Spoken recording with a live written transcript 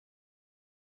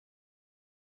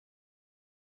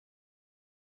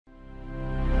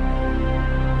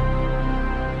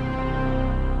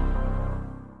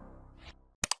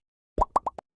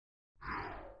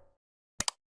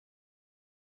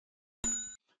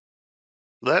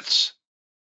Let's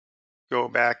go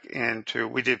back into,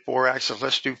 we did 4 axis,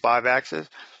 let's do 5 axis.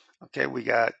 Okay, we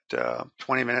got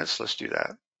 20 minutes, let's do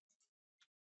that.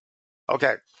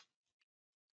 Okay.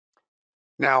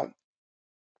 Now,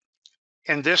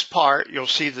 in this part, you'll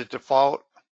see the default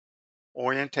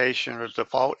orientation or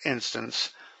default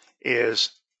instance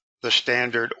is the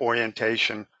standard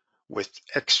orientation with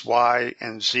X, Y,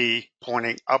 and Z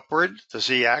pointing upward, the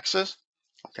Z axis.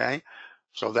 Okay,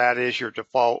 so that is your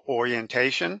default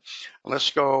orientation.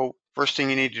 Let's go, first thing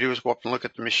you need to do is go up and look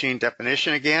at the machine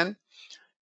definition again.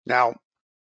 Now,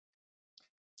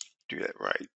 do that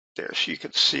right there so you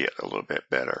can see it a little bit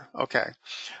better. Okay,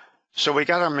 so we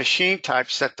got our machine type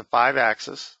set to 5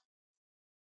 axis,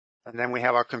 and then we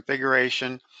have our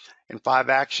configuration. In 5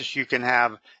 axis, you can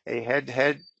have a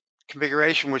head-to-head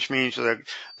configuration, which means the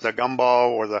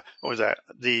gumball or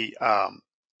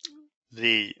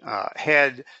the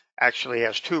head actually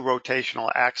has 2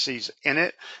 rotational axes in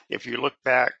it. If you look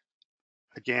back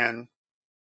again,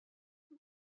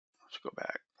 let's go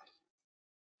back.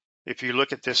 If you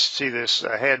look at this, see this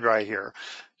head right here,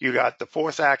 you got the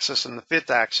 4th axis and the 5th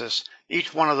axis.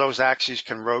 Each one of those axes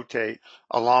can rotate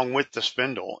along with the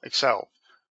spindle itself.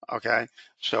 Okay,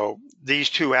 so these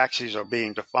 2 axes are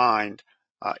being defined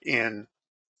in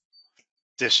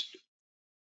this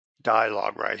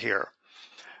dialog right here.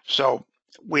 So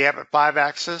we have a 5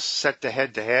 axis set to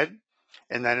head,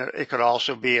 and then it could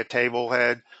also be a table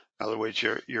head. In other words,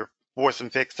 your 4th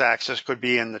and 5th axis could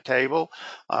be in the table,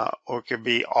 or it could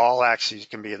be all axes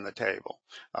can be in the table.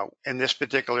 In this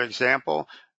particular example,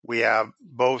 we have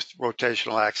both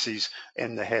rotational axes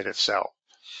in the head itself.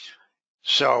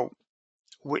 So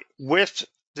with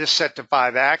this set to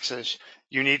 5 axis,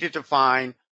 you need to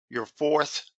define your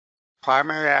 4th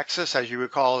primary axis. As you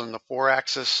recall, in the 4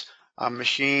 axis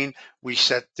machine, we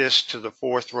set this to the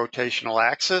 4th rotational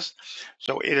axis.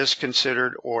 So it is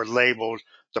considered or labeled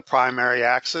the primary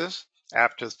axis.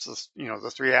 After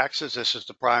the 3 axes, this is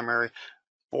the primary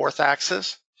 4th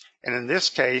axis. And in this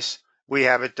case, we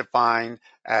have it defined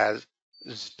as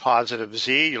positive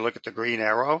Z. You look at the green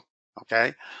arrow.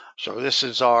 Okay, so this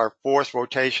is our 4th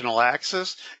rotational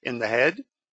axis in the head.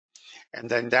 And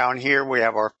then down here we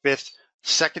have our 5th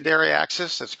secondary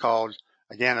axis. It's called,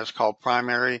 again, it's called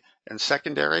primary and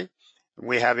secondary. And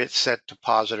we have it set to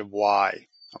positive Y.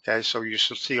 Okay, so you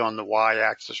should see on the Y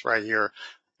axis right here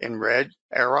in red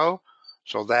arrow.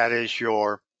 So that is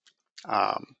your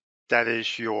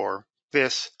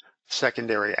 5th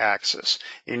secondary axis.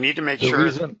 You need to make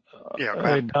sure. Don,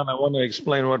 I want to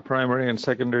explain what primary and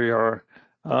secondary are.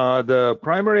 The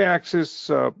primary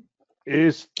axis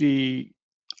is the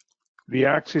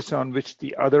axis on which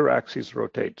the other axis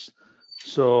rotates.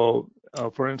 So,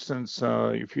 for instance,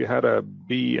 if you had a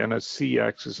B and a C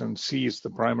axis, and C is the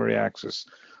primary axis,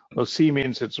 well, C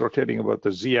means it's rotating about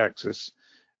the Z axis.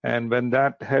 And when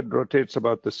that head rotates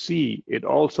about the C, it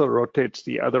also rotates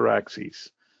the other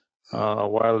axes,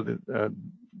 while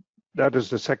that is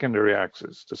the secondary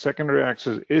axis. The secondary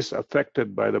axis is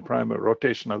affected by the primary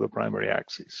rotation of the primary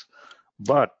axis.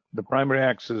 But the primary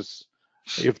axis,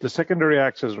 if the secondary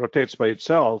axis rotates by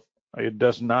itself, it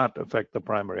does not affect the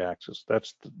primary axis.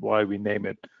 That's why we name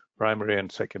it primary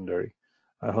and secondary.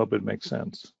 I hope it makes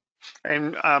sense.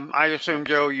 And I assume,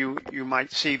 Joe, you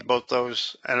might see both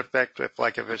those in effect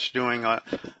if it's doing an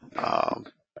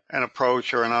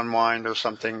approach or an unwind or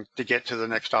something to get to the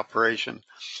next operation.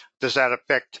 Does that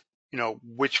affect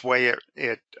which way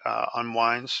it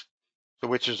unwinds? So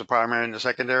which is the primary and the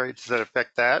secondary? Does that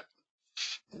affect that?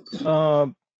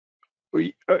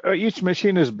 Each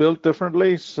machine is built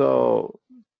differently, so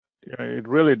it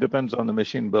really depends on the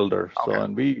machine builder. Okay. So,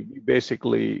 and we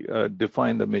basically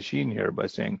define the machine here by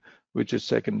saying which is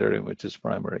secondary and which is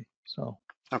primary. So.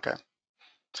 Okay.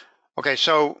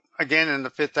 So again, in the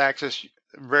 5th axis,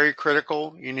 very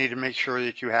critical. You need to make sure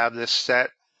that you have this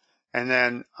set, and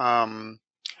then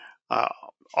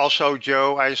also,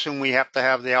 Joe, I assume we have to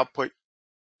have the output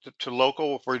to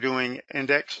local if we're doing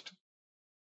indexed.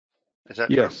 Is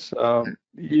that yes?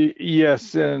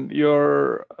 Yes, and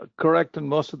you're correct in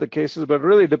most of the cases, but it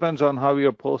really depends on how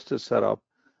your post is set up.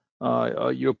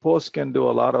 Your post can do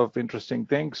a lot of interesting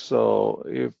things. So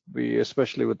if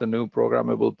especially with the new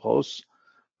programmable posts,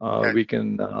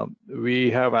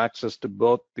 we have access to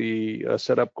both the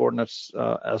setup coordinates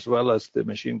as well as the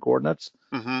machine coordinates.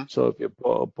 Mm-hmm. So if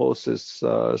your post is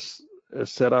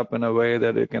set up in a way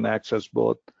that it can access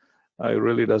both, it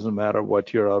really doesn't matter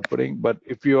what you're outputting. But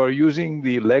if you are using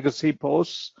the legacy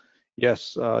posts,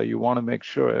 yes, you want to make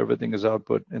sure everything is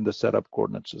output in the setup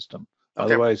coordinate system. Okay.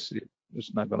 Otherwise,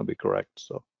 it's not going to be correct.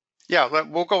 So. Yeah,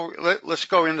 let's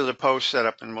go into the post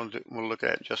setup, and we'll look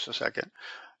at it in just a second.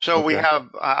 So we Okay. have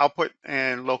output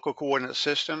and local coordinate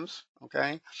systems,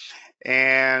 okay?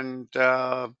 And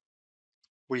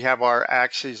we have our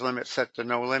axes limit set to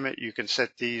no limit. You can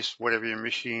set these whatever your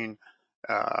machine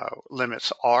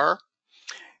limits are.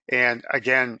 And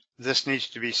again, this needs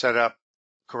to be set up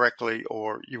correctly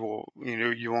or you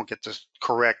won't get this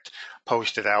correct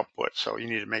posted output. So you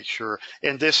need to make sure,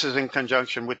 and this is in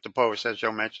conjunction with the post, as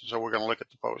Joe mentioned. So we're going to look at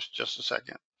the post just a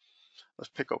second. Let's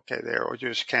pick OK there or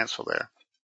just cancel there.